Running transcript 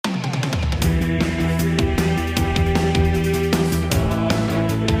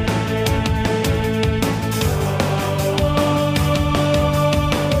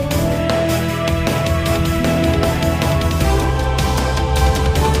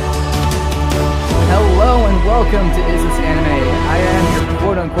welcome to Is This Anime? I am your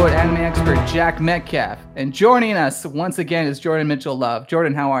quote-unquote anime expert, Jack Metcalf, and joining us once again is Jordan Mitchell Love.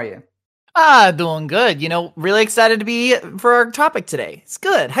 Jordan, how are you? Doing good. Really excited to be for our topic today. It's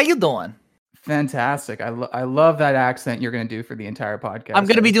good. How you doing? Fantastic. I love that accent you're going to do for the entire podcast. I'm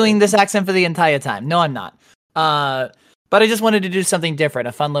going to be doing this accent for the entire time. No, I'm not. But I just wanted to do something different,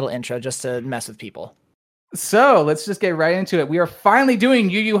 a fun little intro just to mess with people. So let's just get right into it. We are finally doing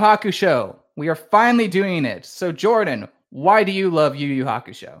Yu Yu Hakusho. We are finally doing it. So Jordan, why do you love Yu Yu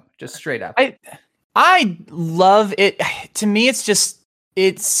Hakusho? Just straight up. I love it. To me,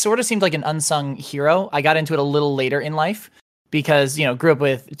 it sort of seemed like an unsung hero. I got into it a little later in life because, grew up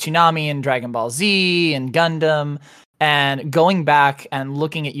with Toonami and Dragon Ball Z and Gundam, and going back and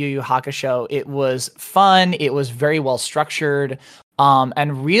looking at Yu Yu Hakusho, it was fun. It was very well structured.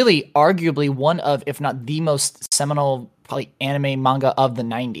 And really arguably one of, if not the most seminal, probably anime manga of the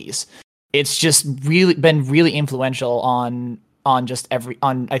 90s. It's just really been really influential on I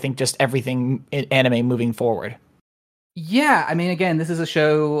think just everything in anime moving forward. Yeah, I mean, again, this is a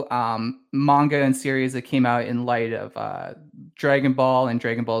show, manga and series that came out in light of Dragon Ball and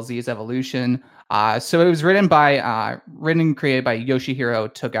Dragon Ball Z's evolution. So it was written and created by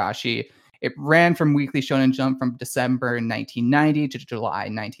Yoshihiro Togashi. It ran from Weekly Shonen Jump from December 1990 to July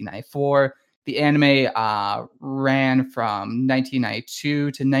 1994. The anime ran from 1992 to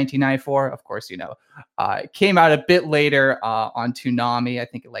 1994. Of course, it came out a bit later on Toonami, I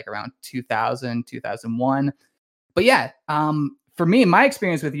think like around 2000, 2001. But yeah, for me, my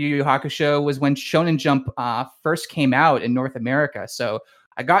experience with Yu Yu Hakusho was when Shonen Jump first came out in North America. So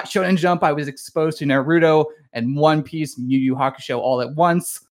I got Shonen Jump. I was exposed to Naruto and One Piece and Yu Yu Hakusho all at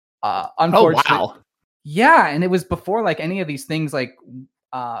once. Unfortunately, oh, wow. Yeah, and it was before like any of these things like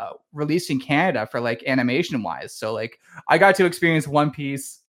released in Canada for like animation wise. So like I got to experience One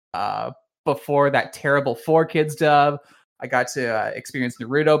Piece before that terrible 4Kids dub. I got to experience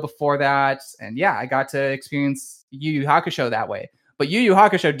Naruto before that, and yeah, I got to experience Yu Yu Hakusho that way. But Yu Yu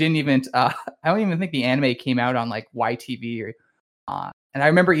Hakusho didn't even I don't even think the anime came out on like YTV or and I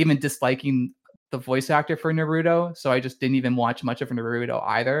remember even disliking the voice actor for Naruto, so I just didn't even watch much of Naruto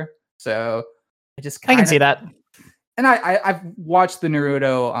either. So I can see that. And I've watched the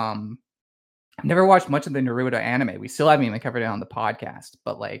Naruto. I've never watched much of the Naruto anime. We still haven't even covered it on the podcast.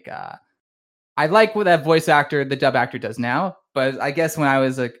 But like, I like what that voice actor, the dub actor, does now. But I guess when I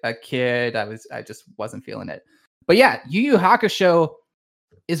was a kid, I just wasn't feeling it. But yeah, Yu Yu Hakusho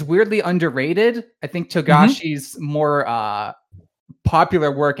is weirdly underrated. I think Togashi's more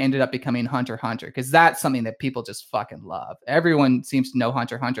popular work ended up becoming Hunter x Hunter, because that's something that people just fucking love. Everyone seems to know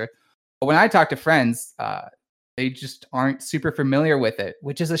Hunter x Hunter. But when I talk to friends, they just aren't super familiar with it,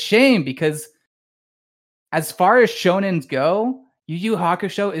 which is a shame, because as far as shonens go, Yu Yu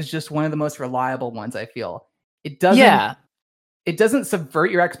Hakusho is just one of the most reliable ones, I feel. It doesn't subvert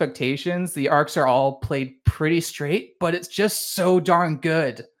your expectations. The arcs are all played pretty straight, but it's just so darn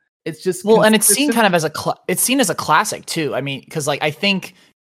good. It's just and it's seen kind of as it's seen as a classic too. I mean, because like I think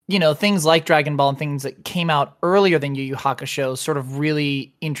things like Dragon Ball and things that came out earlier than Yu Yu Hakusho sort of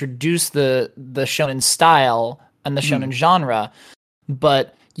really introduced the shonen style and the shonen genre,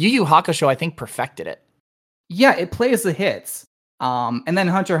 but Yu Yu Hakusho I think perfected it. Yeah, it plays the hits. And then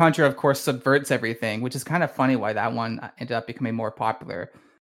Hunter x Hunter, of course, subverts everything, which is kind of funny why that one ended up becoming more popular.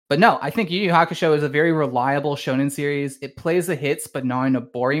 But no, I think Yu Yu Hakusho is a very reliable shonen series. It plays the hits, but not in a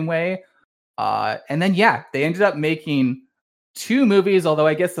boring way. And then, yeah, they ended up making 2 movies, although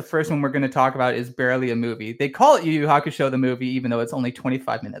I guess the first one we're going to talk about is barely a movie. They call it Yu Yu Hakusho the movie, even though it's only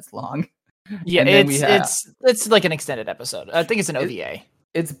 25 minutes long. Yeah, it's like an extended episode. I think it's an OVA.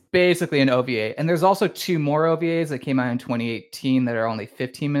 It's basically an OVA. And there's also 2 more OVAs that came out in 2018 that are only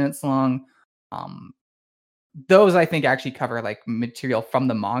 15 minutes long. Those I think actually cover like material from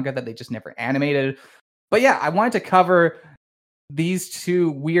the manga that they just never animated. But yeah, I wanted to cover these 2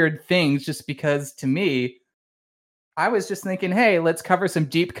 weird things just because to me, I was just thinking, hey, let's cover some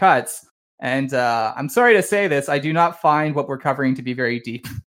deep cuts. And I'm sorry to say this, I do not find what we're covering to be very deep.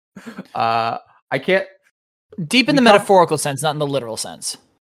 I can't. Deep in the metaphorical sense, not in the literal sense.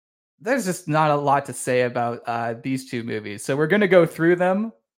 There's just not a lot to say about these 2 movies. So we're going to go through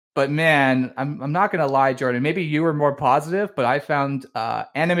them. But man, I'm not going to lie, Jordan. Maybe you were more positive, but I found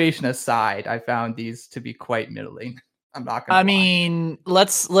animation aside, I found these to be quite middling. I'm not going to lie. Mean,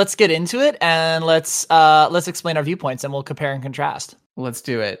 let's get into it and let's explain our viewpoints and we'll compare and contrast. Let's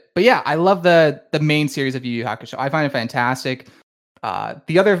do it. But yeah, I love the main series of Yu Yu Hakusho. I find it fantastic.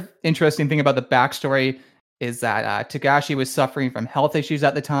 The other interesting thing about the backstory is that Togashi was suffering from health issues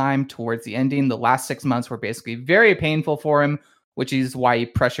at the time. Towards the ending, the last 6 months were basically very painful for him, which is why he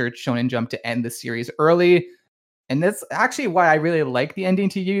pressured Shonen Jump to end the series early. And that's actually why I really like the ending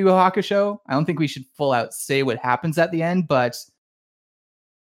to Yu Yu Hakusho. I don't think we should full out say what happens at the end, but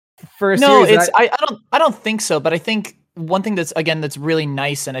for a No, series I don't think so, but I think one thing that's really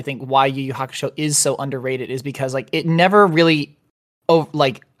nice, and I think why Yu Yu Hakusho is so underrated is because like it never really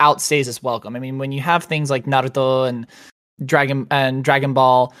outstays its welcome. I mean, when you have things like Naruto and Dragon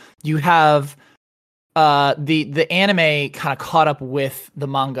Ball, you have the anime kind of caught up with the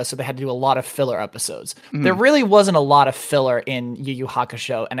manga, so they had to do a lot of filler episodes. There really wasn't a lot of filler in Yu Yu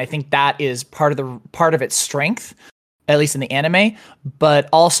Hakusho, and I think that is part of its strength, at least in the anime. But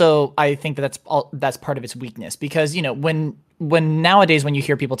also, I think that's part of its weakness, because when nowadays when you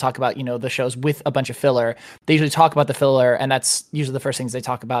hear people talk about the shows with a bunch of filler, they usually talk about the filler, and that's usually the first things they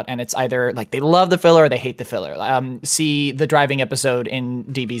talk about, and it's either like they love the filler or they hate the filler. See the driving episode in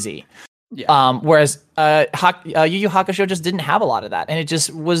DBZ. Yeah. Whereas Yu Yu Hakusho just didn't have a lot of that, and it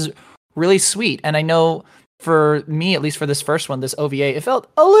just was really sweet. And I know for me, at least for this first one, this OVA, it felt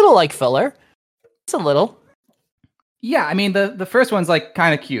a little like filler. It's a little. Yeah, I mean the first one's like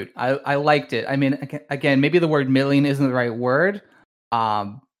kind of cute. I liked it. I mean, again, maybe the word milling isn't the right word,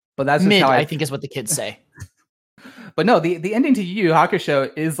 but that's just how I think is what the kids say. But no, the ending to Yu Yu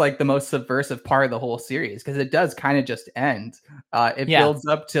Hakusho is like the most subversive part of the whole series, because it does kind of just end. It builds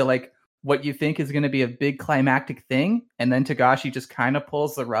up to like what you think is going to be a big climactic thing, and then Togashi just kind of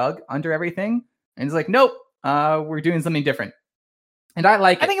pulls the rug under everything, and he's like, "Nope, we're doing something different." And I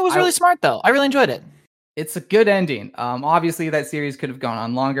like it. I think it was really smart, though. I really enjoyed it. It's a good ending. Obviously, that series could have gone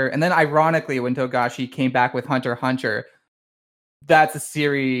on longer. And then, ironically, when Togashi came back with Hunter x Hunter, that's a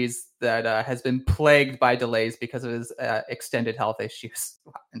series that has been plagued by delays because of his extended health issues.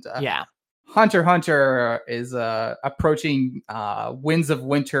 And, Hunter x Hunter is approaching Winds of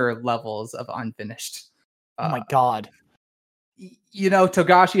Winter levels of unfinished. Oh my god!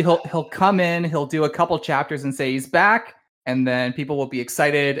 Togashi, he'll come in, he'll do a couple chapters and say he's back, and then people will be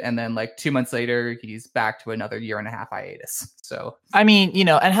excited, and then like 2 months later, he's back to another 1.5-year hiatus. So I mean,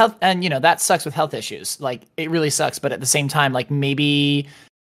 and health, and that sucks with health issues. Like it really sucks, but at the same time, like maybe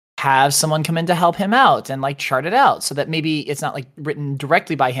have someone come in to help him out and like chart it out so that maybe it's not like written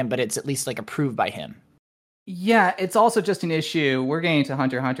directly by him, but it's at least like approved by him. Yeah, it's also just an issue. We're getting to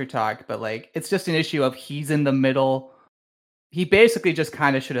Hunter x Hunter talk, but like it's just an issue of he's in the middle. He basically just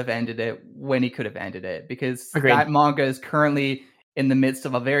kind of should have ended it when he could have ended it, because that manga is currently in the midst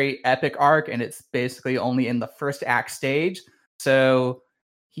of a very epic arc, and it's basically only in the first act stage. So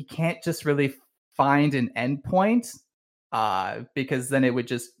he can't just really find an end point, because then it would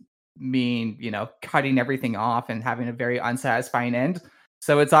just mean, cutting everything off and having a very unsatisfying end.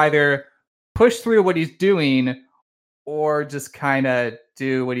 So it's either push through what he's doing or just kind of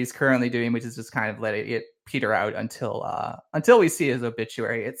do what he's currently doing, which is just kind of let it peter out until we see his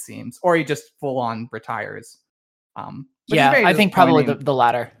obituary, it seems, or he just full on retires. I think probably the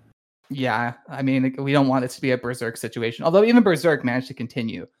latter. Yeah, I mean, we don't want it to be a Berserk situation, although even Berserk managed to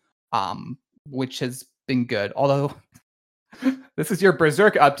continue, which has been good. Although this is your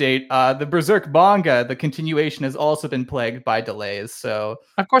Berserk update. The Berserk manga, the continuation, has also been plagued by delays. So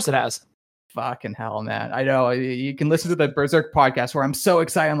of course it has. Fucking hell, man. I know you can listen to the Berserk podcast where I'm so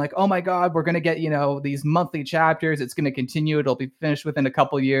excited. I'm like, oh my God, we're going to get, these monthly chapters. It's going to continue. It'll be finished within a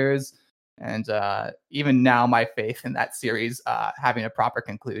couple years. And even now, my faith in that series having a proper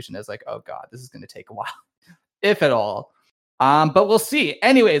conclusion is like, oh God, this is going to take a while, if at all. But we'll see.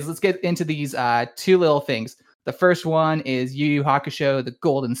 Anyways, let's get into these two little things. The first one is Yu Yu Hakusho, the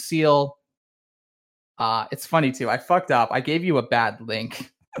Golden Seal. It's funny too. I fucked up. I gave you a bad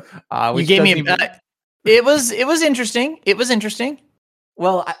link. You gave me It was interesting. It was interesting.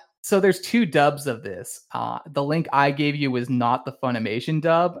 Well, so there's two dubs of this. The link I gave you was not the Funimation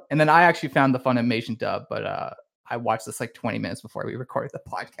dub, and then I actually found the Funimation dub, but I watched this like 20 minutes before we recorded the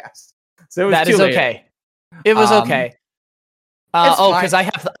podcast. So that is okay. It was okay. Because I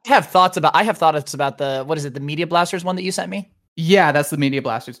have thoughts about the the Media Blasters one that you sent me. Yeah, that's the Media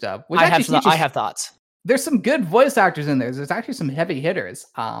Blasters dub. Which I have thoughts. There's some good voice actors in there. There's actually some heavy hitters.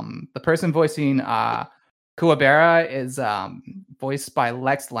 The person voicing Kuwabara is voiced by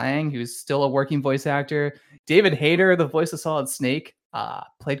Lex Lang, who's still a working voice actor. David Hayter, the voice of Solid Snake,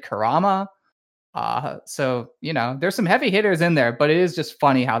 played Kurama. So, there's some heavy hitters in there, but it is just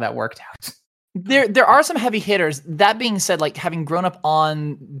funny how that worked out. There are some heavy hitters. That being said, like having grown up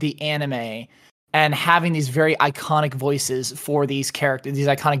on the anime and having these very iconic voices for these characters, these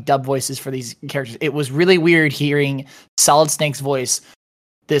iconic dub voices for these characters, it was really weird hearing Solid Snake's voice,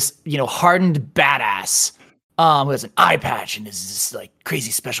 this, hardened badass, who has an eye patch and is this like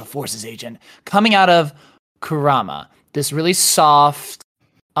crazy special forces agent, coming out of Kurama, this really soft,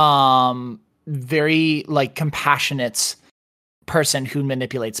 very like compassionate person who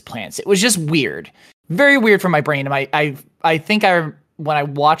manipulates plants. It was just weird, very weird for my brain. And I think when I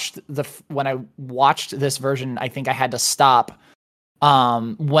watched this version, I think I had to stop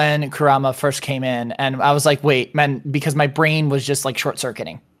when Kurama first came in, and I was like, wait, man, because my brain was just like short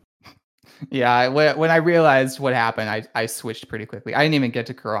circuiting. Yeah, when I realized what happened, I switched pretty quickly. I didn't even get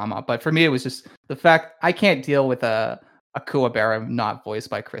to Kurama, but for me, it was just the fact I can't deal with a Kuwabara not voiced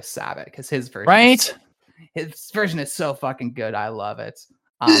by Chris Sabat, because his version, right? His version is so fucking good. I love it.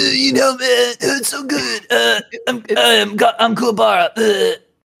 Man, it's so good. I'm Kuwabara.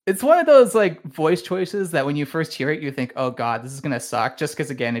 It's one of those like voice choices that when you first hear it, you think, "Oh God, this is gonna suck," just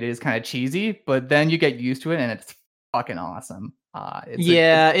because again, it is kind of cheesy. But then you get used to it, and it's fucking awesome.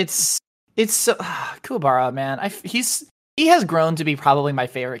 It's so Kuwabara, man. He has grown to be probably my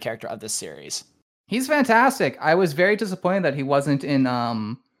favorite character of this series. He's fantastic. I was very disappointed that he wasn't in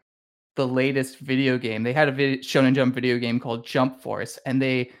the latest video game. They had a Shonen Jump video game called Jump Force, and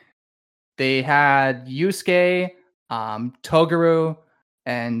they had Yusuke, Toguro,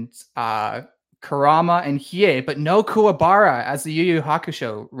 and Kurama and Hiei, but no Kuwabara as the Yu Yu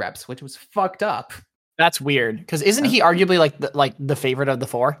Hakusho reps, which was fucked up. That's weird, because isn't he arguably like the favorite of the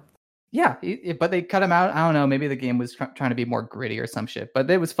four? Yeah, but they cut him out. I don't know. Maybe the game was trying to be more gritty or some shit, but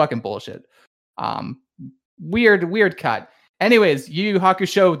it was fucking bullshit. Weird cut. Anyways, Yu Yu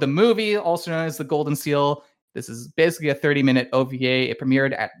Hakusho, the movie, also known as the Golden Seal. This is basically a 30-minute OVA. It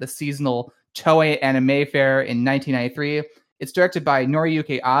premiered at the seasonal Toei Anime Fair in 1993. It's directed by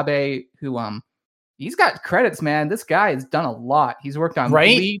Noriyuki Abe, who he's got credits, man. This guy has done a lot. He's worked on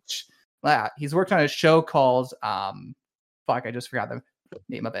Bleach. He's worked on a show called I just forgot the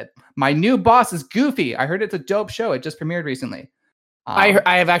name of it. My New Boss is Goofy. I heard it's a dope show. It just premiered recently. I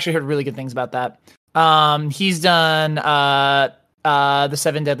have actually heard really good things about that. He's done the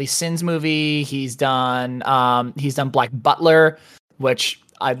Seven Deadly Sins movie. He's done Black Butler, which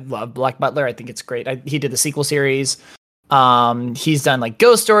I love. Black Butler, I think it's great. He did the sequel series. He's done like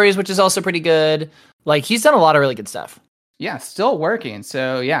Ghost Stories, which is also pretty good. Like he's done a lot of really good stuff. Yeah, still working.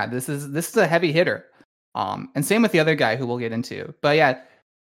 So yeah, this is a heavy hitter. And same with the other guy who we'll get into. But yeah,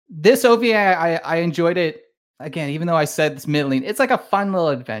 this OVA I enjoyed it. Again, even though I said it's middling, it's like a fun little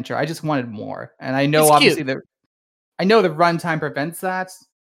adventure. I just wanted more, and I know obviously the runtime prevents that.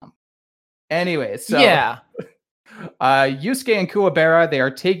 Anyways, so yeah, Yusuke and Kuwabara, they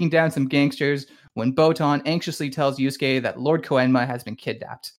are taking down some gangsters when Botan anxiously tells Yusuke that Lord Koenma has been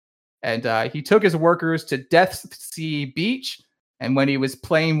kidnapped, and he took his workers to Death Sea Beach, and when he was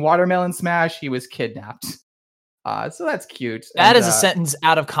playing Watermelon Smash, he was kidnapped. So that's cute. That is a sentence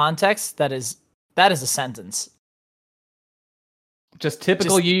out of context. That is a sentence. Just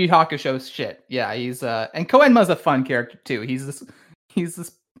typical Yu Yu Hakusho shit. Yeah, he's and Koenma's a fun character too. He's this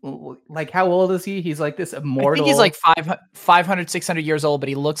like, how old is he? He's like this immortal. I think he's like 500, 600 years old, but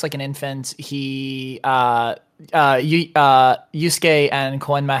he looks like an infant. He Yusuke and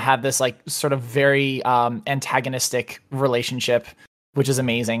Koenma have this like sort of very antagonistic relationship, which is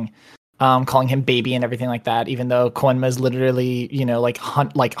amazing. Calling him baby and everything like that, even though Koenma is literally, like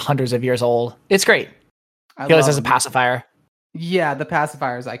hundreds of years old. It's great. He always has a pacifier. Yeah, the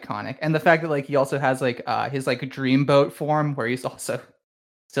pacifier is iconic, and the fact that like he also has like his like dreamboat form where he's also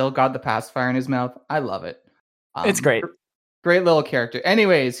still got the pacifier in his mouth. I love it. It's great. Great little character.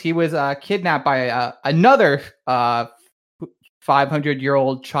 Anyways, he was kidnapped by another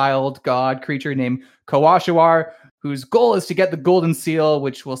 500-year-old child god creature named Kawashiwar, whose goal is to get the golden seal,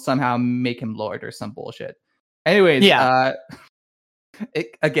 which will somehow make him lord or some bullshit. Anyways, yeah.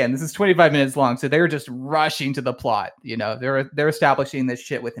 Again, this is 25 minutes long, so they were just rushing to the plot. They're establishing this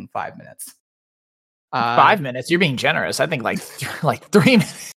shit within 5 minutes. 5 minutes? You're being generous. I think like 3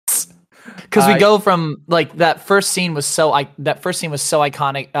 minutes. Because we go from like that first scene was so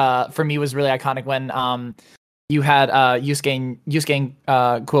iconic. For me, was really iconic when you had Yusuke and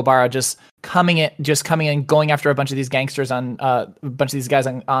Kuwabara just coming in, going after a bunch of these gangsters on a bunch of these guys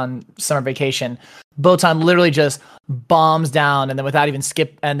on summer vacation. Botan literally just bombs down, and then without even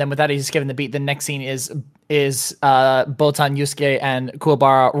skipping the beat, the next scene is Botan, Yusuke, and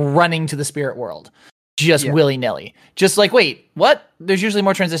Kuwabara running to the spirit world, just willy-nilly. Just like, wait, what? There's usually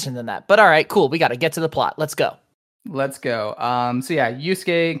more transition than that. But all right, cool. We got to get to the plot. Let's go. So yeah,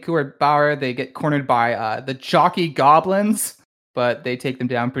 Yusuke and Kuwabara, they get cornered by the jockey goblins, but they take them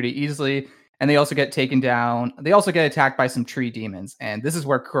down pretty easily. And they also get taken down. They also get attacked by some tree demons. And this is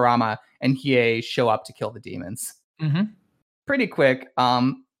where Kurama and Hiei show up to kill the demons. Mm-hmm. Pretty quick.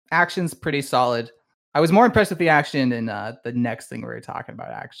 Action's pretty solid. I was more impressed with the action in the next thing we were talking about,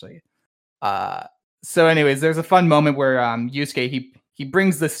 actually. So anyways, there's a fun moment where Yusuke, he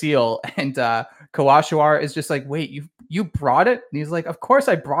brings the seal, and Kawashiwara is just like, wait, you brought it? And he's like, of course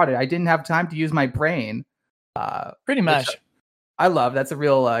I brought it. I didn't have time to use my brain. Pretty much. I love. That's a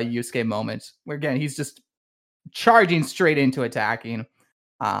real Yusuke moment where, again, he's just charging straight into attacking.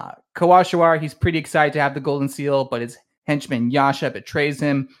 Kawashiwara, he's pretty excited to have the golden seal, but his henchman Yasha betrays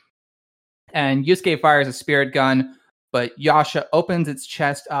him. And Yusuke fires a spirit gun, but Yasha opens its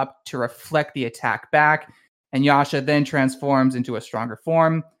chest up to reflect the attack back, and Yasha then transforms into a stronger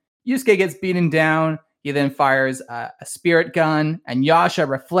form. Yusuke gets beaten down. He then fires a spirit gun, and Yasha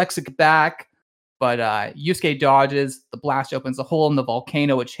reflects it back, but Yusuke dodges. The blast opens a hole in the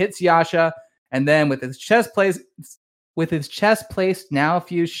volcano, which hits Yasha, and then with his chest placed now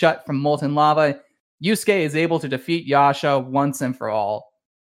fused shut from molten lava, Yusuke is able to defeat Yasha once and for all.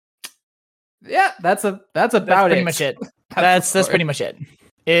 Yeah, that's pretty much it. That's pretty much it.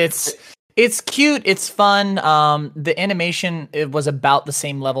 It's cute. It's fun. The animation, it was about the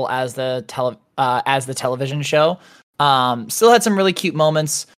same level as the television show. Still had some really cute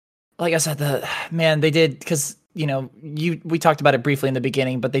moments. Like I said, they did, because we talked about it briefly in the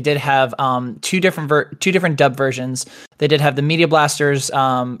beginning, but they did have two different dub versions. They did have the Media Blasters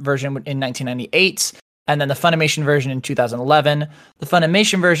version in 1998. And then the Funimation version in 2011. The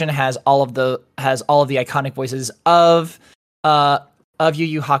Funimation version has all of the iconic voices of Yu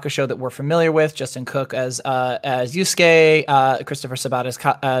Yu Hakusho that we're familiar with. Justin Cook as Yusuke, Christopher Sabat as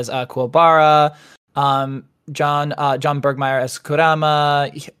Kuwabara, John Bergmeyer as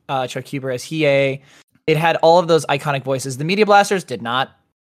Kurama, Chuck Huber as Hiei. It had all of those iconic voices. The Media Blasters did not.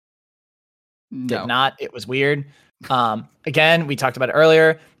 It was weird. Again, we talked about it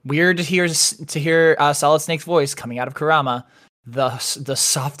earlier. Weird to hear Solid Snake's voice coming out of Kurama, the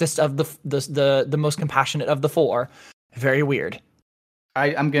softest of the most compassionate of the four. Very weird.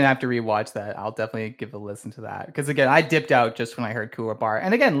 I'm gonna have to rewatch that. I'll definitely give a listen to that, because again, I dipped out just when I heard Kuwabara.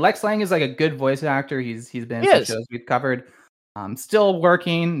 And again, Lex Lang is like a good voice actor. He's been in some shows we've covered. Still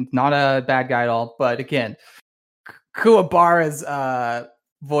working, not a bad guy at all. But again, Kuwabara's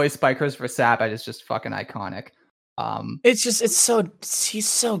voiced by Christopher Sabat is just fucking iconic. He's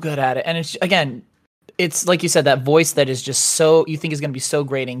so good at it, and it's like you said, that voice that is just so, you think is going to be so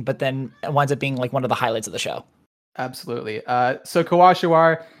grating, but then it winds up being like one of the highlights of the show. Absolutely. So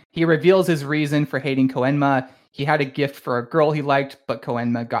Kawashiwara, he reveals his reason for hating Koenma. He had a gift for a girl he liked, but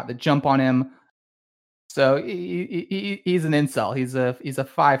Koenma got the jump on him. So he's an incel. He's a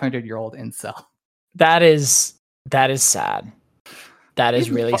 500-year-old incel. That is sad. That is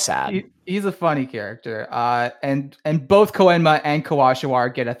really sad. He's a funny character. And both Koenma and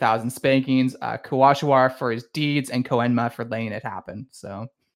Kawashiwara get 1,000 spankings. Kawashiwara for his deeds, and Koenma for letting it happen. So,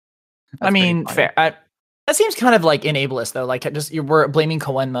 I mean, fair. That seems kind of like ableist, though. Like, we're blaming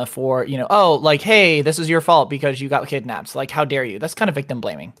Koenma for, hey, this is your fault because you got kidnapped. Like, how dare you? That's kind of victim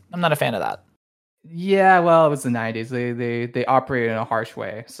blaming. I'm not a fan of that. Yeah, well, it was the 90s. They operated in a harsh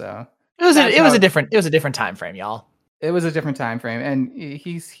way. So it was a different time frame, y'all. It was a different time frame, and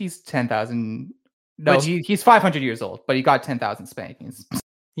he's 10,000. No, he's 500 years old, but he got 10,000 spankings.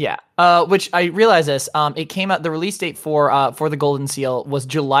 Yeah. Which I realize this. It came out. The release date for the Golden Seal was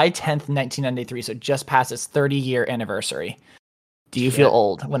July 10th, 1993. So just past its 30-year anniversary. Do you feel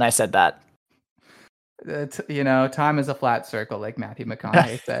old when I said that? Time is a flat circle, like Matthew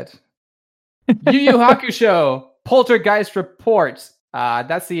McConaughey said. Yu Yu Hakusho Poltergeist Report.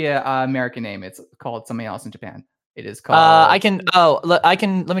 That's the American name. It's called something else in Japan. It is called. Let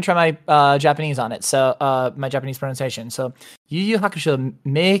me try my Japanese on it. So, my Japanese pronunciation. So, Yu Yu Hakusho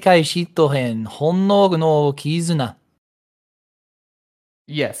Meikai Shitohen Honno no Kizuna.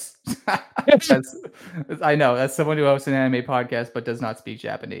 Yes, I know that's someone who hosts an anime podcast but does not speak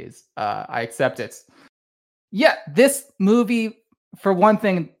Japanese. I accept it. Yeah, this movie. For one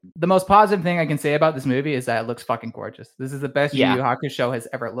thing, the most positive thing I can say about this movie is that it looks fucking gorgeous. This is the best Yu Yu Hakusho has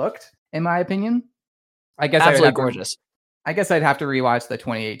ever looked, in my opinion. I guess absolutely gorgeous. I guess I'd have to rewatch the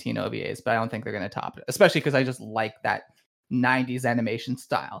 2018 OVAs, but I don't think they're going to top it, especially because I just like that 90s animation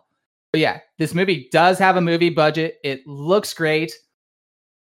style. But yeah, this movie does have a movie budget. It looks great.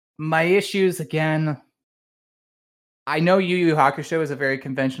 My issues, again, I know Yu Yu Hakusho is a very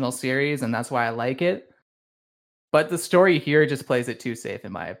conventional series, and that's why I like it. But the story here just plays it too safe,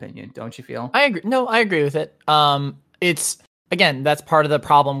 in my opinion. Don't you feel? I agree. No, I agree with it. It's, again, that's part of the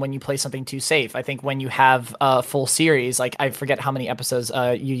problem when you play something too safe. I think when you have a full series, like I forget how many episodes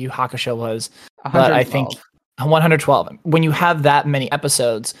Yu Yu Hakusho was, but I think 112. When you have that many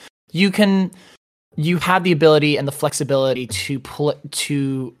episodes, you have the ability and the flexibility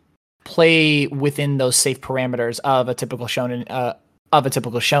to play within those safe parameters of a typical shonen of a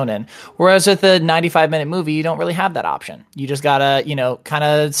typical shonen. Whereas with a 95-minute movie, you don't really have that option. You just gotta, kind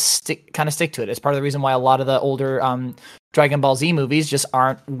of stick to it. It's part of the reason why a lot of the older Dragon Ball Z movies just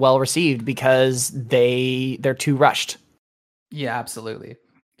aren't well received because they're too rushed. Yeah, absolutely.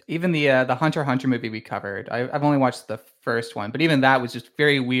 Even the Hunter x Hunter movie we covered, I've only watched the first one, but even that was just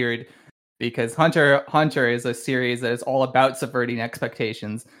very weird because Hunter x Hunter is a series that is all about subverting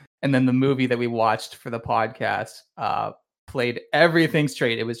expectations. And then the movie that we watched for the podcast played everything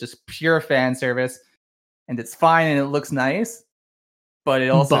straight. It was just pure fan service, and it's fine and it looks nice, but it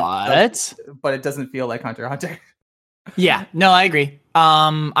also but it doesn't feel like Hunter x Hunter. Yeah, no, I agree.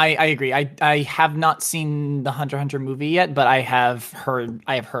 I agree. I have not seen the Hunter x Hunter movie yet, but I have heard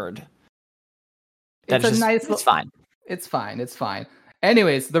that it's fine. It's fine. It's fine.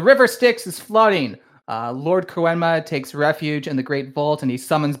 Anyways, the river Styx is flooding. Lord Koenma takes refuge in the Great Vault and he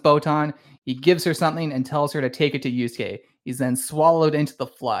summons Botan. He gives her something and tells her to take it to Yusuke. He's then swallowed into the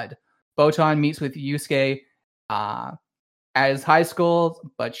flood. Botan meets with Yusuke at his high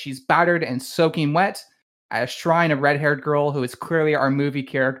school, but she's battered and soaking wet. At a shrine, a red-haired girl who is clearly our movie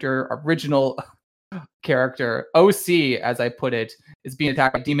character, original character, OC, as I put it, is being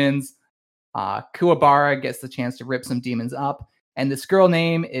attacked by demons. Kuwabara gets the chance to rip some demons up. And this girl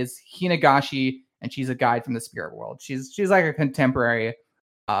name is Hinagashi, and she's a guide from the spirit world. She's like a contemporary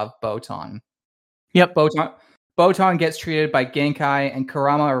of Botan. Yep. Botan gets treated by Genkai, and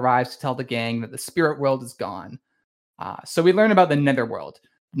Kurama arrives to tell the gang that the spirit world is gone. So we learn about the Netherworld.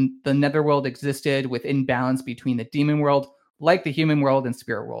 The Netherworld existed with imbalance between the demon world, like the human world and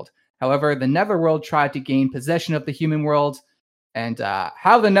spirit world. However, the Netherworld tried to gain possession of the human world, and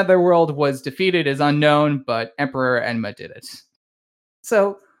how the Netherworld was defeated is unknown, but Emperor Enma did it.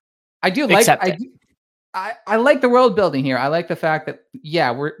 So I do like I like the world building here. I like the fact that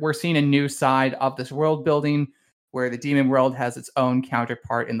we're seeing a new side of this world building where the demon world has its own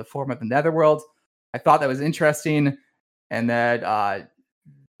counterpart in the form of the Netherworld. I thought that was interesting, and that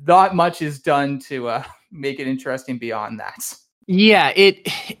not much is done to make it interesting beyond that. Yeah,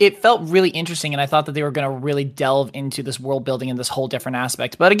 it felt really interesting, and I thought that they were going to really delve into this world building and this whole different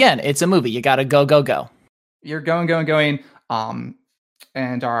aspect. But again, it's a movie. You got to go. You're going.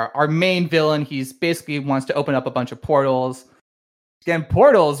 And our main villain, he's basically wants to open up a bunch of portals. Again,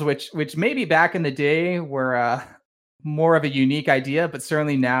 portals, which maybe back in the day were more of a unique idea, but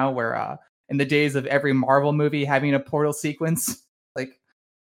certainly now we're in the days of every Marvel movie having a portal sequence. Like,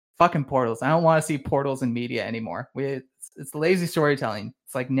 fucking portals. I don't want to see portals in media anymore. It's lazy storytelling.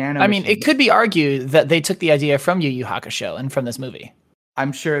 It's like nano. I mean, it could be argued that they took the idea from Yu Hakusho and from this movie.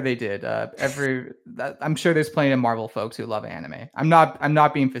 I'm sure they did. I'm sure there's plenty of Marvel folks who love anime. I'm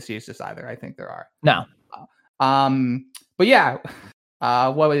not being facetious either. I think there are. No. But yeah.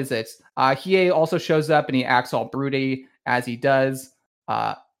 What is it? Hiei also shows up and he acts all broody as he does.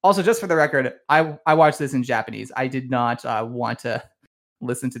 Also, just for the record, I watched this in Japanese. I did not want to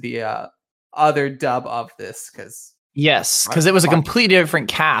listen to the other dub of this because it was a completely different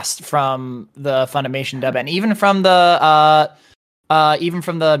cast from the Funimation dub and even from the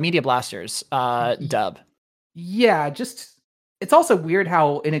Media Blasters dub. Yeah, just it's also weird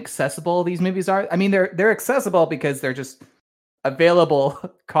how inaccessible these movies are. I mean, they're accessible because they're just available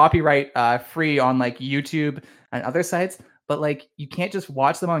copyright free on like YouTube and other sites, but like you can't just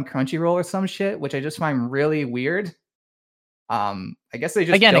watch them on Crunchyroll or some shit, which I just find really weird. I guess they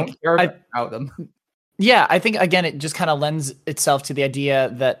just don't care about them. Yeah, I think again it just kind of lends itself to the idea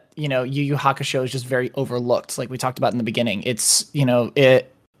that Yu Hakusho is just very overlooked, like we talked about in the beginning. It's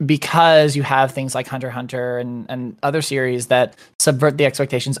because you have things like Hunter x Hunter and other series that subvert the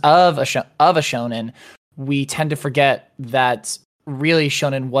expectations of a shonen. We tend to forget that really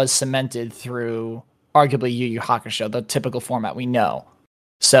shonen was cemented through arguably Yu Hakusho, the typical format we know.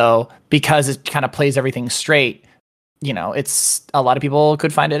 So because it kind of plays everything straight, it's a lot of people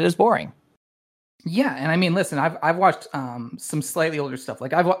could find it as boring. Yeah, and I mean, listen, I've watched some slightly older stuff.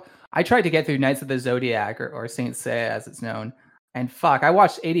 Like I tried to get through Knights of the Zodiac or Saint Seiya as it's known, and fuck, I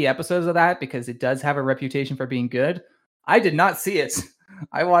watched 80 episodes of that because it does have a reputation for being good. I did not see it.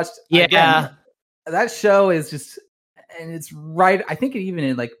 I watched again, that show is just, and it's right. I think it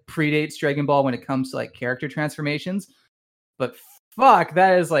even like predates Dragon Ball when it comes to like character transformations. But fuck,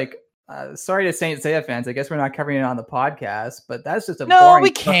 that is like. Sorry to Saint Seiya fans. I guess we're not covering it on the podcast, but that's just boring. No, we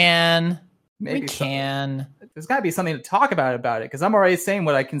can. Maybe we can. There's got to be something to talk about it because I'm already saying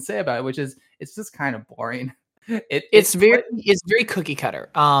what I can say about it, which is it's just kind of boring. It's very cookie cutter.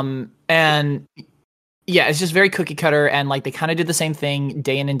 And yeah, it's just very cookie cutter, and like they kind of do the same thing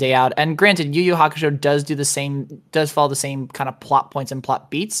day in and day out. And granted, Yu Hakusho does follow the same kind of plot points and plot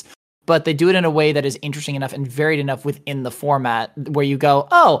beats, but they do it in a way that is interesting enough and varied enough within the format where you go,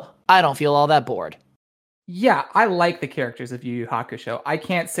 oh, I don't feel all that bored. Yeah, I like the characters of Yu Yu Hakusho. I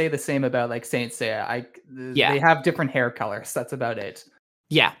can't say the same about like Saint Seiya. They have different hair colors. That's about it.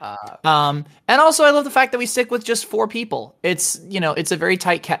 Yeah. And also I love the fact that we stick with just 4 people. It's, it's a very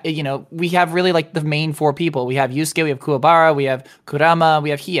tight, we have really like the main 4 people. We have Yusuke, we have Kuwabara, we have Kurama, we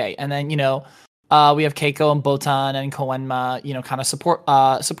have Hiei. And then, we have Keiko and Botan and Koenma, kind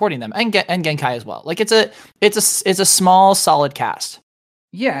of supporting them and Genkai as well. Like it's a small, solid cast.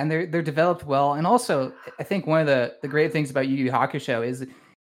 Yeah, and they're developed well. And also, I think one of the great things about Yu Yu Hakusho is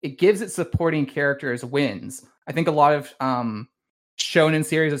it gives its supporting characters wins. I think a lot of shonen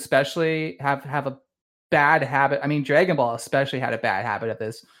series especially have a bad habit. I mean, Dragon Ball especially had a bad habit of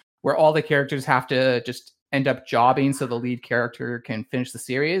this, where all the characters have to just end up jobbing so the lead character can finish the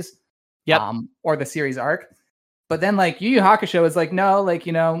series. Yep. Or the series arc. But then like Yu Yu Hakusho is like, no, like,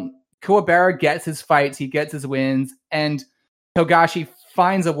 Kuwabara gets his fights, he gets his wins, and Togashi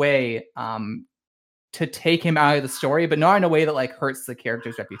finds a way to take him out of the story, but not in a way that like hurts the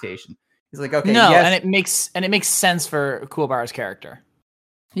character's reputation. He's like, okay, no, yes. and it makes sense for Kuwabara's character.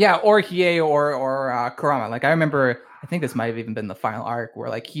 Yeah, or Hiei or Kurama. Like I remember, I think this might have even been the final arc where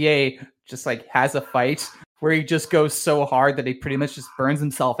like Hiei just like has a fight where he just goes so hard that he pretty much just burns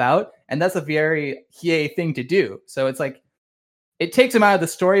himself out, and that's a very Hiei thing to do. So it's like it takes him out of the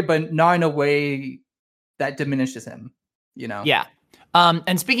story, but not in a way that diminishes him. Yeah.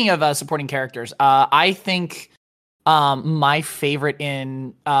 And speaking of supporting characters, I think my favorite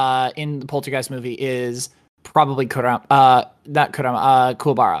in the Poltergeist movie is probably Kuwabara.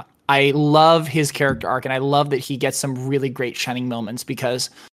 I love his character arc, and I love that he gets some really great shining moments because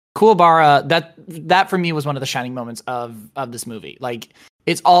Kuwabara, that for me was one of the shining moments of this movie. Like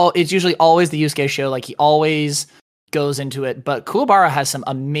it's usually always the Yusuke show. Like he always goes into it, but Kuwabara has some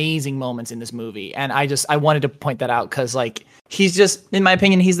amazing moments in this movie, and I wanted to point that out because like he's just, in my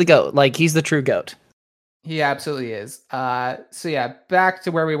opinion, he's the GOAT. Like he's the true GOAT. He absolutely is. So yeah, back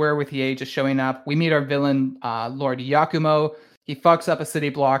to where we were with Hiei just showing up. We meet our villain, Lord Yakumo. He fucks up a city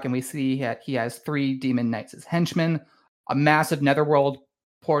block, and we see he has 3 demon knights as henchmen. A massive netherworld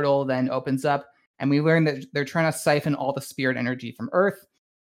portal then opens up, and we learn that they're trying to siphon all the spirit energy from Earth.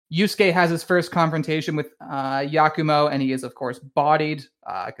 Yusuke has his first confrontation with Yakumo, and he is, of course, bodied,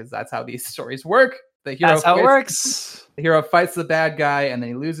 because that's how these stories work. That's how it works. The hero fights the bad guy, and then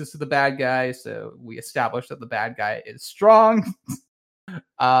he loses to the bad guy, so we establish that the bad guy is strong.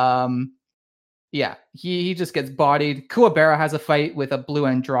 Yeah, he just gets bodied. Kuwabara has a fight with a blue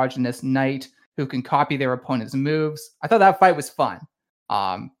androgynous knight who can copy their opponent's moves. I thought that fight was fun.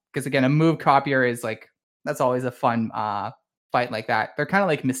 Because again, a move copier is like, that's always a fun fight like that. They're kind of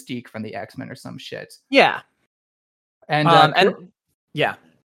like Mystique from the X-Men or some shit. Yeah. And yeah.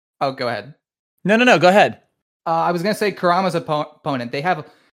 Oh, go ahead. No, go ahead. I was going to say Kurama's opponent, they have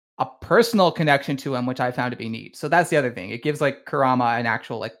a personal connection to him, which I found to be neat. So that's the other thing. It gives like Kurama an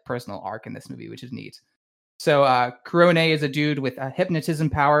actual like personal arc in this movie, which is neat. So Kurone is a dude with a hypnotism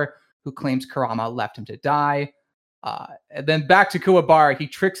power who claims Kurama left him to die. And then back to Kuwabara, he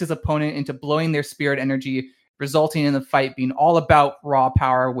tricks his opponent into blowing their spirit energy, resulting in the fight being all about raw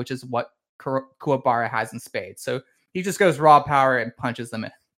power, which is what Kuwabara has in spades. So he just goes raw power and punches them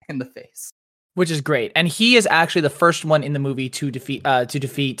in the face. Which is great, and he is actually the first one in the movie to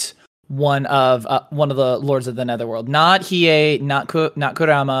defeat one of the Lords of the Netherworld. Not Hiei, not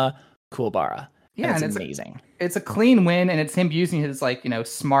Kurama, Kuwabara. Yeah, and it's amazing. It's a clean win, and it's him using his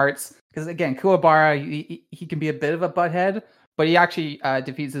smarts. Because again, Kuwabara, he can be a bit of a butthead, but he actually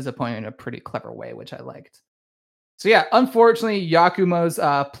defeats his opponent in a pretty clever way, which I liked. So yeah, unfortunately, Yakumo's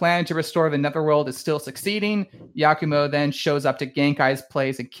plan to restore the Netherworld is still succeeding. Yakumo then shows up to Genkai's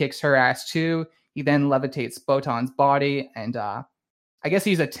place and kicks her ass too. He then levitates Botan's body, and I guess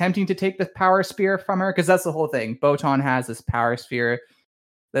he's attempting to take the power sphere from her, because that's the whole thing. Botan has this power sphere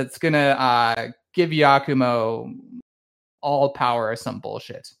that's gonna give Yakumo all power or some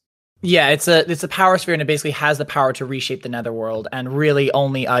bullshit. Yeah, it's a power sphere, and it basically has the power to reshape the Netherworld, and really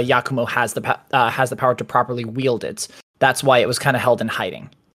only Yakumo has the power to properly wield it. That's why it was kind of held in hiding.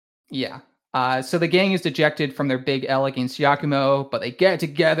 Yeah. So the gang is dejected from their big L against Yakumo, but they get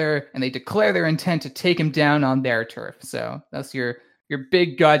together and they declare their intent to take him down on their turf. So that's your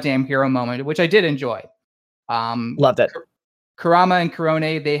big goddamn hero moment, which I did enjoy. Loved it. Kurama and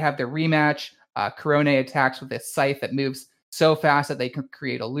Kurone, they have their rematch. Kurone attacks with a scythe that moves so fast that they can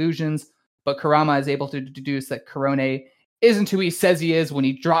create illusions, but Kurama is able to deduce that Kurone isn't who he says he is when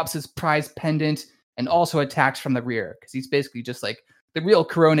he drops his prized pendant and also attacks from the rear, because he's basically just like, the real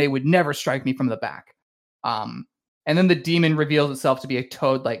Kurone would never strike me from the back. And then the demon reveals itself to be a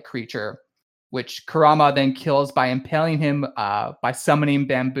toad-like creature, which Kurama then kills by impaling him, by summoning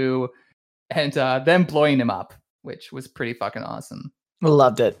bamboo, and then blowing him up, which was pretty fucking awesome.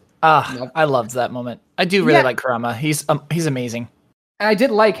 Loved it. I loved that moment. I do really like Kurama. He's amazing. And I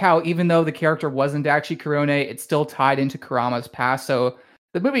did like how, even though the character wasn't actually Kurone, it still tied into Kurama's past. So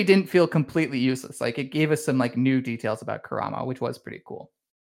the movie didn't feel completely useless. Like, it gave us some like new details about Kurama, which was pretty cool.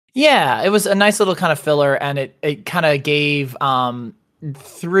 Yeah, it was a nice little kind of filler, and it kind of gave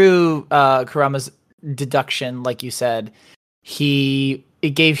through Kurama's deduction, like you said,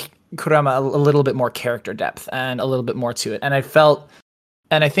 it gave Kurama a little bit more character depth and a little bit more to it. And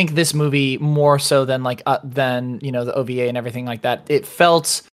I think this movie, more so than the OVA and everything like that, it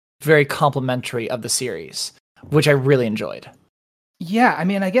felt very complimentary of the series, which I really enjoyed. Yeah, I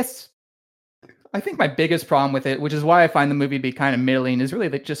mean, I think my biggest problem with it, which is why I find the movie to be kind of middling, is really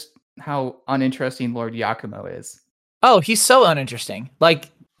that just how uninteresting Lord Yakumo is. Oh, he's so uninteresting. Like,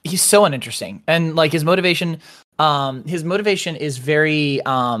 he's so uninteresting. And like his motivation is very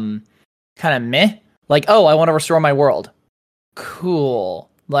kind of meh. Like, oh, I want to restore my world. Cool.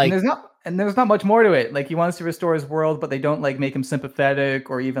 Like, and there's not much more to it. Like, he wants to restore his world, but they don't like make him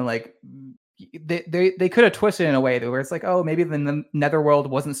sympathetic, or even like they could have twisted it in a way where it's like, oh, maybe the Netherworld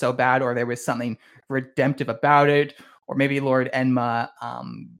wasn't so bad, or there was something redemptive about it, or maybe Lord Enma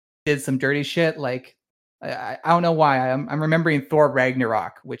did some dirty shit. Like, I don't know why. I'm remembering Thor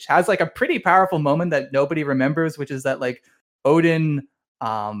Ragnarok, which has like a pretty powerful moment that nobody remembers, which is that like Odin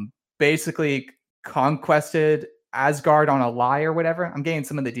basically conquested Asgard on a lie or whatever. I'm getting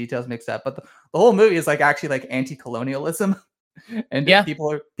some of the details mixed up, but the whole movie is like actually like anti-colonialism. And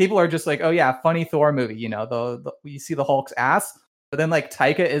people are just like, oh yeah, funny Thor movie, you know, you see the Hulk's ass, but then like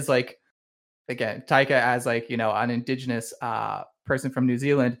Taika is like, again, Taika as like, you know, an indigenous person from New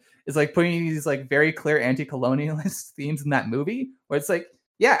Zealand is like putting these like very clear anti-colonialist themes in that movie, where it's like,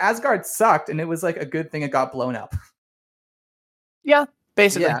 yeah, Asgard sucked, and it was like a good thing it got blown up. Yeah,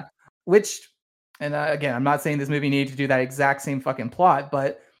 basically. Yeah, which, and again, I'm not saying this movie needed to do that exact same fucking plot,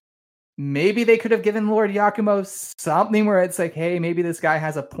 but maybe they could have given Lord Yakumo something where it's like, hey, maybe this guy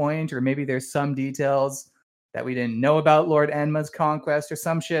has a point, or maybe there's some details that we didn't know about Lord Enma's conquest or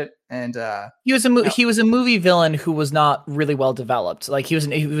some shit. And he was a movie villain who was not really well developed. Like, he was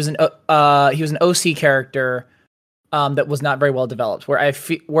an OC character that was not very well developed.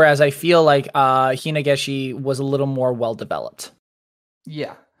 Whereas I feel like Hinageshi was a little more well developed.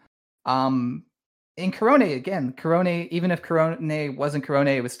 Yeah. In Korone, again, Korone, even if Korone wasn't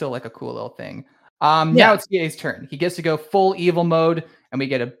Korone, it was still like a cool little thing. Now it's Hiei's turn. He gets to go full evil mode, and we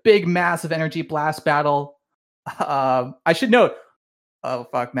get a big, massive energy blast battle. I should note, oh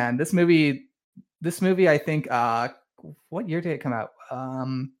fuck, man, this movie, I think, what year did it come out?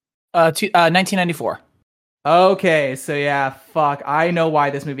 1994. Okay, so yeah, fuck, I know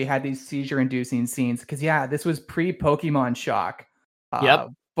why this movie had these seizure-inducing scenes, because yeah, this was pre-Pokemon Shock. Yep.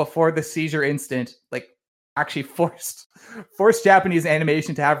 Before the seizure instant, like, actually forced Japanese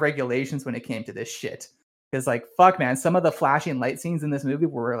animation to have regulations when it came to this shit. Because like, fuck, man, some of the flashing light scenes in this movie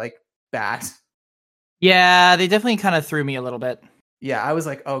were like bad. Yeah, they definitely kind of threw me a little bit. Yeah, I was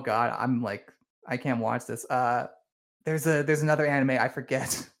like, oh god, I'm like, I can't watch this. There's another anime, I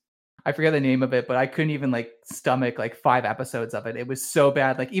forget the name of it, but I couldn't even like stomach like 5 episodes of it. It was so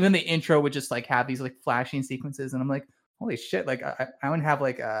bad. Like, even the intro would just like have these like flashing sequences, and I'm like, holy shit! Like, I don't have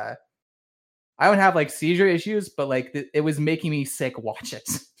like seizure issues, but like it was making me sick. Watch it.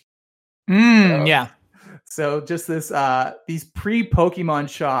 Yeah. So just this these pre-Pokemon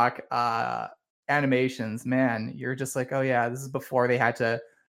Shock animations, man, you're just like, oh yeah, this is before they had to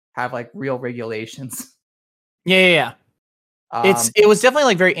have like real regulations. Yeah. It was definitely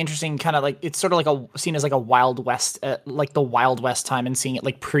like very interesting, kind of like, it's sort of like seen as like a Wild West, like the Wild West time, and seeing it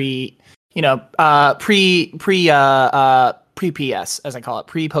like pre PS, as I call it,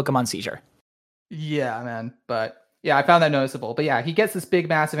 pre Pokemon Seizure. Yeah, man. But yeah, I found that noticeable. But yeah, he gets this big,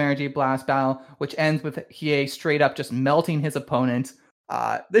 massive energy blast battle, which ends with Hiei straight up just melting his opponent.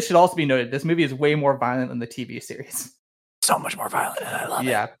 This should also be noted. This movie is way more violent than the TV series. So much more violent, and I love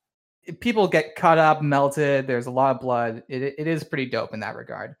it. People get cut up, melted. There's a lot of blood. It is pretty dope in that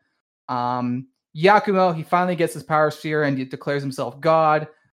regard. Yakumo, he finally gets his power sphere and he declares himself God.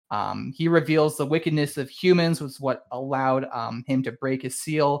 He reveals the wickedness of humans was what allowed him to break his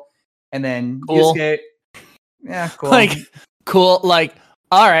seal. And then cool. Yusuke, yeah, cool. Like, cool. Like,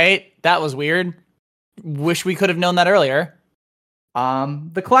 all right, that was weird. Wish we could have known that earlier.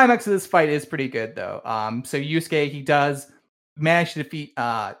 The climax of this fight is pretty good, though. So Yusuke, he does manage to defeat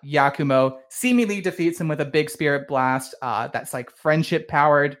Yakumo, seemingly defeats him with a big spirit blast that's like friendship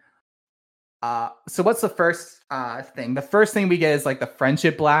powered. So what's the first thing? The first thing we get is like the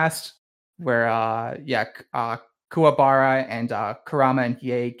friendship blast, where Kuwabara and Kurama and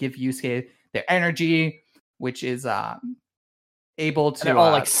Hiei give Yusuke their energy, which is able to They're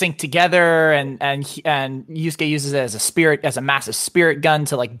all like synced together, and Yusuke uses it as a massive spirit gun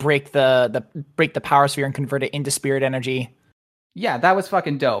to like break the power sphere and convert it into spirit energy. Yeah, that was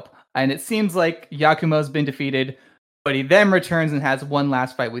fucking dope. And it seems like Yakumo's been defeated, but he then returns and has one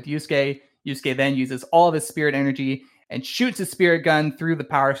last fight with Yusuke. Yusuke then uses all of his spirit energy and shoots his spirit gun through the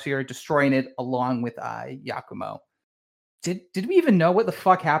power sphere, destroying it along with Yakumo. Did we even know what the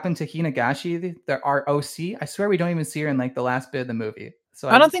fuck happened to Hinagashi, our OC? I swear we don't even see her in like the last bit of the movie. So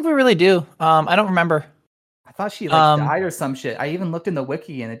I don't think we really do. I don't remember. I thought she like died or some shit. I even looked in the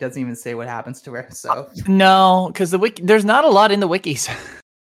wiki and it doesn't even say what happens to her. So no, because the wiki, there's not a lot in the wikis.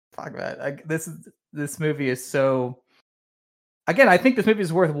 Fuck that. This movie is so. Again, I think this movie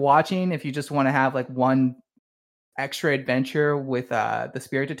is worth watching if you just want to have like one extra adventure with the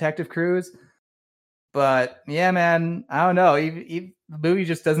Spirit Detective cruise. But yeah, man, I don't know. The movie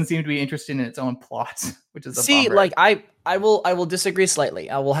just doesn't seem to be interested in its own plot, which is a bummer. Like I will disagree slightly.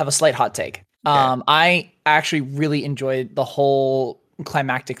 I will have a slight hot take. Okay. I actually really enjoyed the whole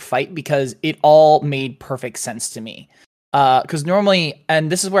climactic fight because it all made perfect sense to me. Because normally,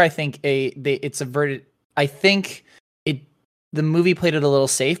 and this is where I think it's averted. I think the movie played it a little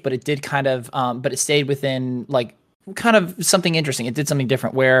safe, but it did kind of, but it stayed within like kind of something interesting. It did something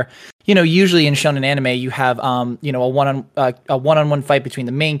different where, usually in shonen anime, you have, a one-on-one fight between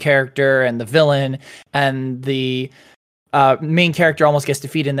the main character and the villain, and the main character almost gets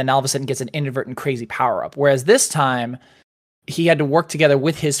defeated and then all of a sudden gets an inadvertent crazy power-up. Whereas this time, he had to work together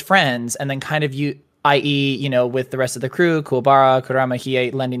with his friends and then kind of i.e., with the rest of the crew, Kuwabara, Kurama,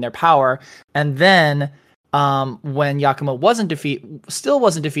 Hiei lending their power. And then when Yakumo still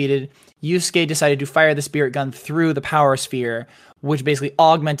wasn't defeated, Yusuke decided to fire the spirit gun through the power sphere, which basically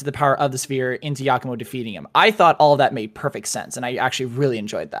augmented the power of the sphere into Yakumo defeating him. I thought all of that made perfect sense, and I actually really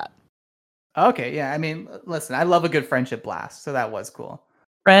enjoyed that. Okay, yeah. I mean, listen, I love a good friendship blast, so that was cool.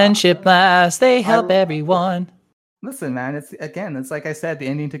 Friendship blast, they help everyone. Listen, man, it's like I said, the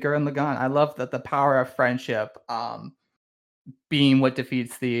ending to Gurren Lagann. I love that the power of friendship being what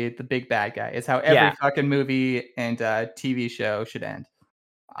defeats the big bad guy. It's how every fucking movie and TV show should end.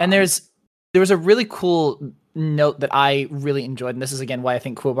 And there was a really cool note that I really enjoyed, and this is again why I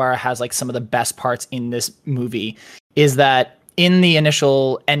think Kuwabara has like some of the best parts in this movie, is that in the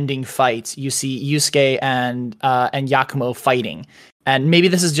initial ending fight, you see Yusuke and Yakumo fighting. And maybe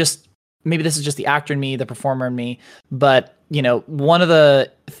this is just the actor in me, the performer in me, but one of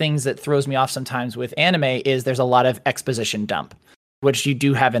the things that throws me off sometimes with anime is there's a lot of exposition dump, which you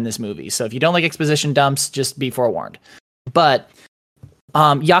do have in this movie. So if you don't like exposition dumps, just be forewarned. But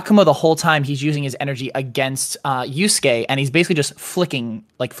Yakumo, the whole time he's using his energy against Yusuke, and he's basically just flicking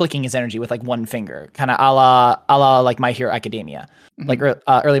his energy with like one finger, kind of a la like My Hero Academia, like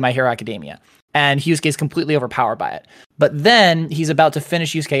early My Hero Academia. And Yusuke is completely overpowered by it. But then he's about to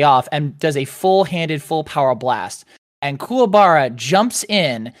finish Yusuke off and does a full-handed, full-power blast. And Kuwabara jumps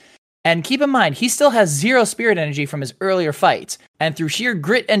in, and keep in mind, he still has 0 spirit energy from his earlier fights. And through sheer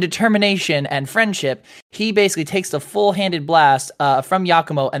grit and determination and friendship, he basically takes the full-handed blast from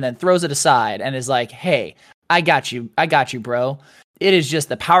Yakumo and then throws it aside and is like, hey, I got you, bro. It is just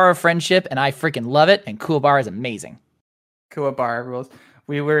the power of friendship, and I freaking love it, and Kuwabara is amazing. Kuwabara rules.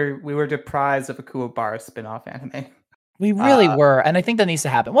 We were deprived of a Kuwabara spin-off anime. We really were, and I think that needs to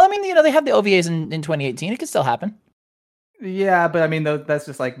happen. Well, I mean, they have the OVAs in 2018. It could still happen. Yeah, but I mean, that's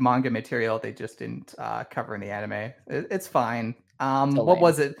just like manga material. They just didn't cover in the anime. It's fine. What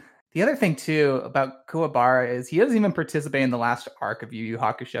was it? The other thing too about Kuwabara is he doesn't even participate in the last arc of Yu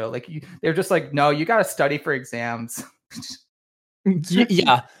Hakusho. Like they're just like, no, you got to study for exams.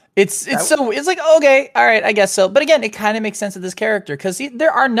 Yeah. It's like, okay, all right, I guess so. But again, it kind of makes sense of this character because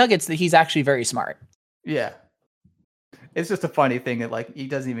there are nuggets that he's actually very smart. Yeah. It's just a funny thing that like he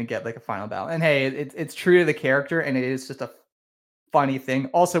doesn't even get like a final battle. And hey, it's true to the character, and it is just a funny thing.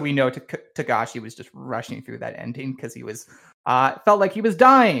 Also, we know Tagashi was just rushing through that ending because he was felt like he was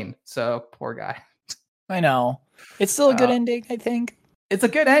dying. So poor guy. I know. It's still a good ending, I think. It's a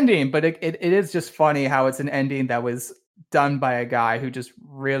good ending, but it is just funny how it's an ending that was done by a guy who just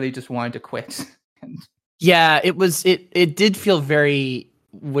really just wanted to quit. Yeah, it did feel very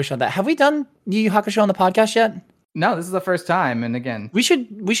wish on that. Have we done Yu Hakusho on the podcast yet? No, this is the first time, and again, we should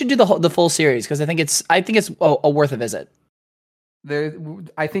do the full series because I think it's a worth a visit.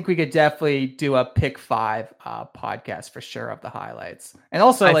 I think we could definitely do a pick 5 podcast for sure of the highlights, and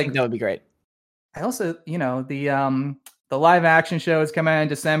also I think that would be great. I also, the the live action show is coming out in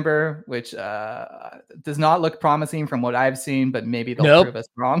December, which does not look promising from what I've seen, but maybe they'll prove us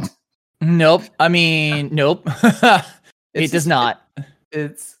wrong. Nope. I mean, nope. It does not.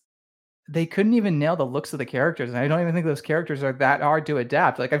 They couldn't even nail the looks of the characters, and I don't even think those characters are that hard to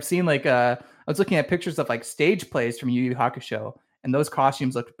adapt. Like I've seen I was looking at pictures of like stage plays from Yu Yu Hakusho, and those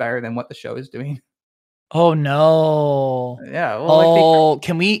costumes look better than what the show is doing. Oh no! Yeah. Well,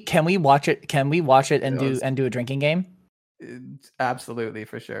 can we watch it? Can we watch it and do a drinking game? Absolutely,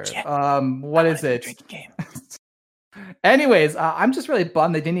 for sure. Yeah. What is it? Drinking game. Anyways, I'm just really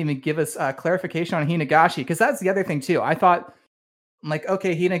bummed they didn't even give us clarification on Hinagashi, because that's the other thing too. I thought, like,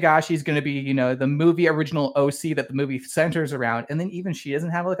 okay, Hinagashi is going to be, the movie original OC that the movie centers around, and then even she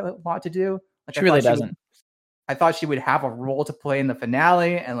doesn't have like a lot to do. Like, she really doesn't. I thought she would have a role to play in the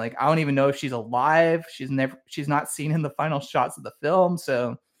finale, and like I don't even know if she's alive. She's not seen in the final shots of the film.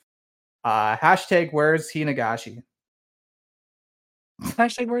 So, hashtag where's Hinagashi?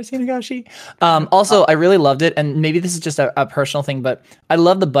 Hashtag where's Hinagashi? Also, I really loved it, and maybe this is just a personal thing, but I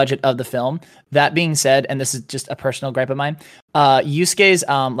love the budget of the film. That being said, and this is just a personal gripe of mine, Yusuke's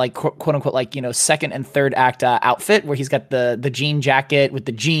like quote unquote like second and third act outfit, where he's got the jean jacket with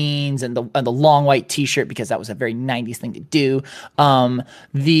the jeans and the long white t-shirt, because that was a very 90s thing to do.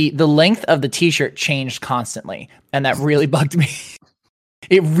 The length of the t-shirt changed constantly, and that really bugged me.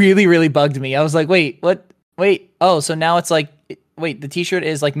 It really, really bugged me. I was like, wait, oh, so now it's like, wait, the t-shirt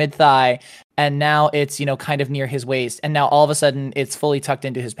is like mid-thigh, and now it's, kind of near his waist, and now all of a sudden it's fully tucked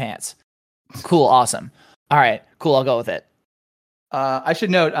into his pants. Cool, awesome. All right, cool, I'll go with it. I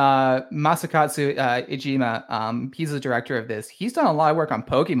should note, Masakatsu Ijima, he's the director of this. He's done a lot of work on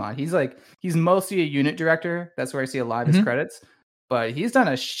Pokemon. He's mostly a unit director. That's where I see a lot of his credits. But he's done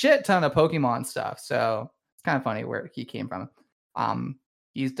a shit ton of Pokemon stuff, so it's kind of funny where he came from.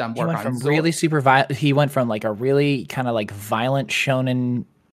 He's done work on really super violent. He went from like a really kind of like violent shonen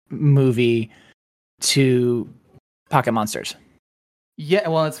movie to Pocket Monsters. Yeah,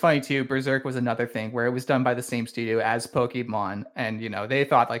 well, it's funny too. Berserk was another thing where it was done by the same studio as Pokemon, and they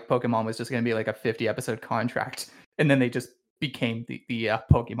thought like Pokemon was just going to be like a 50 episode contract, and then they just became the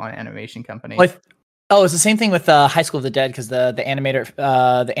Pokemon animation company. It's the same thing with High School of the Dead, because the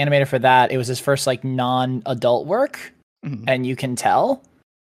animator for that, it was his first like non-adult work, and you can tell.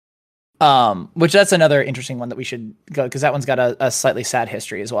 Which that's another interesting one that we should go, because that one's got a slightly sad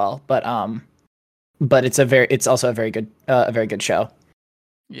history as well. But it's also a very good show.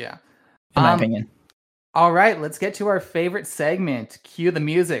 Yeah, in my opinion. All right, let's get to our favorite segment. Cue the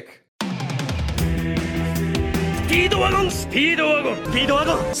music. Speedwagon, Speedwagon,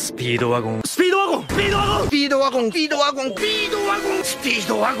 Speedwagon, Speedwagon, Speedwagon, Speedwagon, Speedwagon, Speedwagon,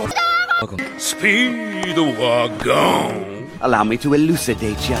 Speedwagon, Speedwagon. Allow me to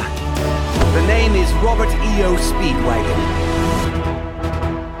elucidate ya. The name is Robert E.O. Speedwagon.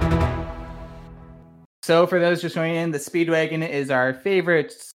 So for those just joining in, the Speedwagon is our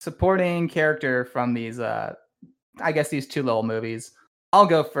favorite supporting character from these, I guess these two little movies. I'll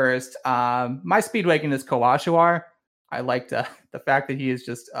go first. My Speedwagon is Kawashiwar. I liked the fact that he is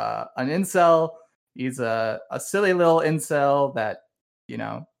just an incel. He's a silly little incel that,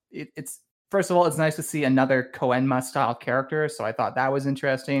 it's first of all, it's nice to see another Koenma style character. So I thought that was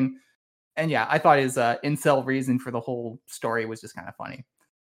interesting. And yeah, I thought his incel reason for the whole story was just kind of funny.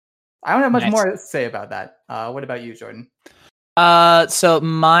 I don't have much more to say about that. What about you, Jordan? So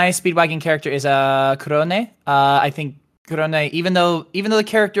my Speedwagon character is Kurone. I think Kurone, even though the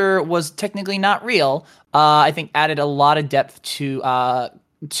character was technically not real, I think added a lot of depth to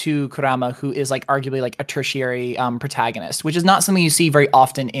Kurama, who is like arguably like a tertiary protagonist, which is not something you see very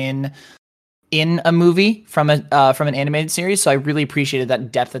often in a movie from an animated series. So I really appreciated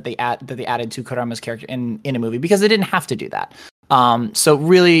that depth that they added to Kurama's character in a movie, because they didn't have to do that. So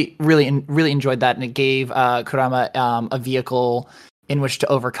really enjoyed that, and it gave Kurama a vehicle in which to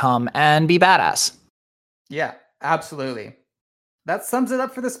overcome and be badass. Yeah, absolutely. That sums it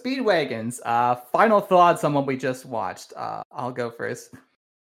up for the Speedwagons. Final thoughts on what we just watched. I'll go first.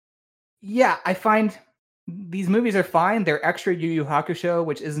 Yeah, I find these movies are fine. They're extra Yu Yu Hakusho,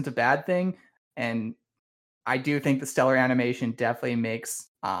 which isn't a bad thing. And I do think the stellar animation definitely makes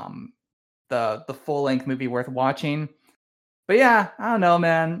the full-length movie worth watching. But yeah, I don't know,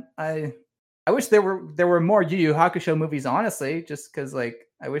 man. I wish there were more Yu Yu Hakusho movies, honestly, just because like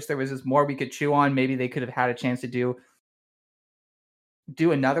I wish there was just more we could chew on. Maybe they could have had a chance to do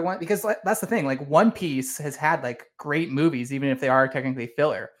another one, because that's the thing. Like One Piece has had like great movies, even if they are technically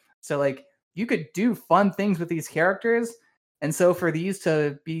filler. So like you could do fun things with these characters, and so for these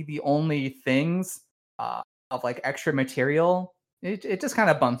to be the only things of like extra material, It just kind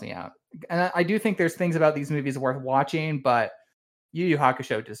of bums me out. And I do think there's things about these movies worth watching, but Yu Yu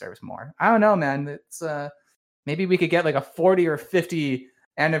Hakusho deserves more. I don't know, man. It's maybe we could get like a 40 or 50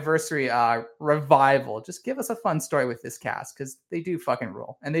 anniversary revival. Just give us a fun story with this cast because they do fucking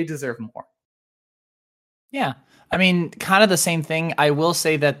rule and they deserve more. Yeah, I mean, kind of the same thing. I will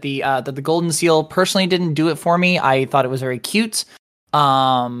say that the Golden Seal personally didn't do it for me. I thought it was very cute.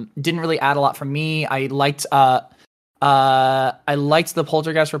 Didn't really add a lot for me. I liked the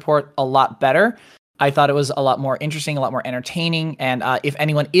Poltergeist Report a lot better. I thought it was a lot more interesting, a lot more entertaining. And if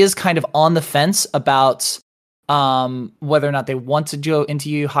anyone is kind of on the fence about whether or not they want to go into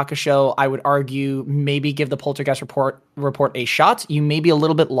Yu Yu Hakusho, I would argue maybe give the Poltergeist Report a shot. You may be a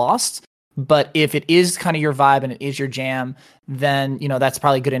little bit lost, but if it is kind of your vibe and it is your jam, then that's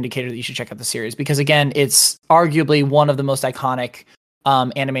probably a good indicator that you should check out the series, because again, it's arguably one of the most iconic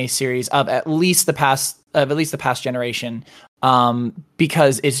anime series of at least the past generation,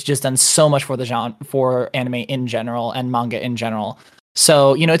 because it's just done so much for the genre, for anime in general and manga in general.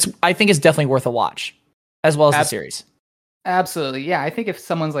 So I think it's definitely worth a watch, as well as the series. Absolutely, yeah. I think if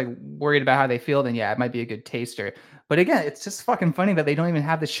someone's like worried about how they feel, then yeah, it might be a good taster. But again, it's just fucking funny that they don't even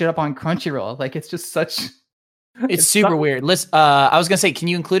have this shit up on Crunchyroll. Like, it's just such. It's super weird. I was gonna say, can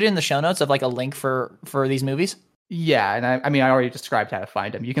you include it in the show notes of like a link for these movies? Yeah, and I mean, I already described how to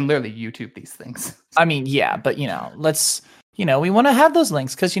find them. You can literally YouTube these things. I mean, yeah, but let's, we want to have those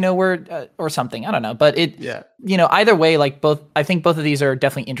links because we're or something. I don't know, but either way, like I think both of these are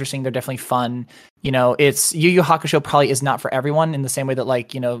definitely interesting. They're definitely fun. It's Yu Yu Hakusho probably is not for everyone in the same way that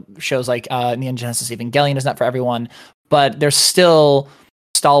like shows like Neon Genesis Evangelion is not for everyone, but they're still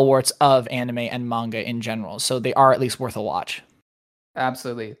stalwarts of anime and manga in general, so they are at least worth a watch.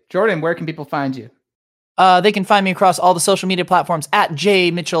 Absolutely. Jordan, where can people find you? They can find me across all the social media platforms at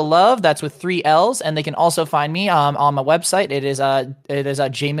jmitchellove. That's with 3 L's. And they can also find me on my website. It is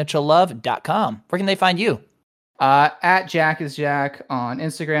jmitchellove.com. Where can they find you? At Jack is Jack on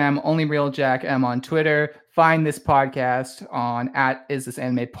Instagram, Only Real Jack M on Twitter. Find this podcast on at Is This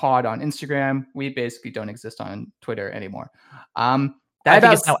Anime Pod on Instagram. We basically don't exist on Twitter anymore. I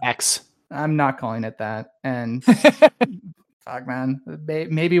think it's now X. I'm not calling it that. And fuck, man.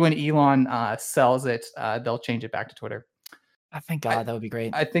 Maybe when Elon sells it, they'll change it back to Twitter. I think that would be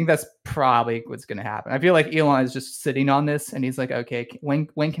great. I think that's probably what's going to happen. I feel like Elon is just sitting on this, and he's like, "Okay, when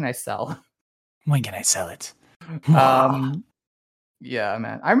can I sell? When can I sell it?" Yeah,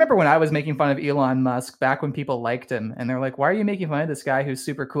 man. I remember when I was making fun of Elon Musk back when people liked him, and they're like, "Why are you making fun of this guy who's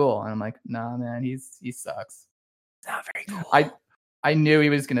super cool?" And I'm like, "Nah, man, he sucks. Not very cool." I knew he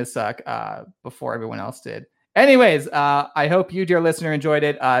was going to suck before everyone else did. Anyways, I hope you, dear listener, enjoyed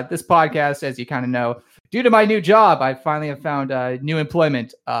it. This podcast, as you kind of know, due to my new job, I finally have found new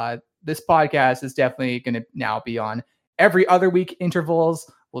employment. This podcast is definitely going to now be on every other week intervals.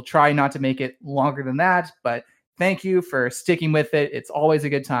 We'll try not to make it longer than that, but thank you for sticking with it. It's always a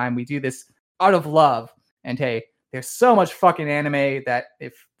good time. We do this out of love. And hey, there's so much fucking anime that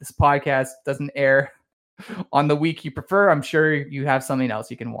if this podcast doesn't air on the week you prefer, I'm sure you have something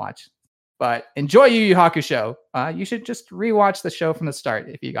else you can watch. But enjoy Yu Yu Hakusho. You should just rewatch the show from the start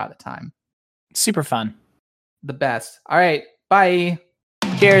if you got the time. Super fun. The best. All right. Bye.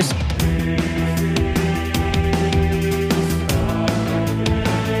 Cheers.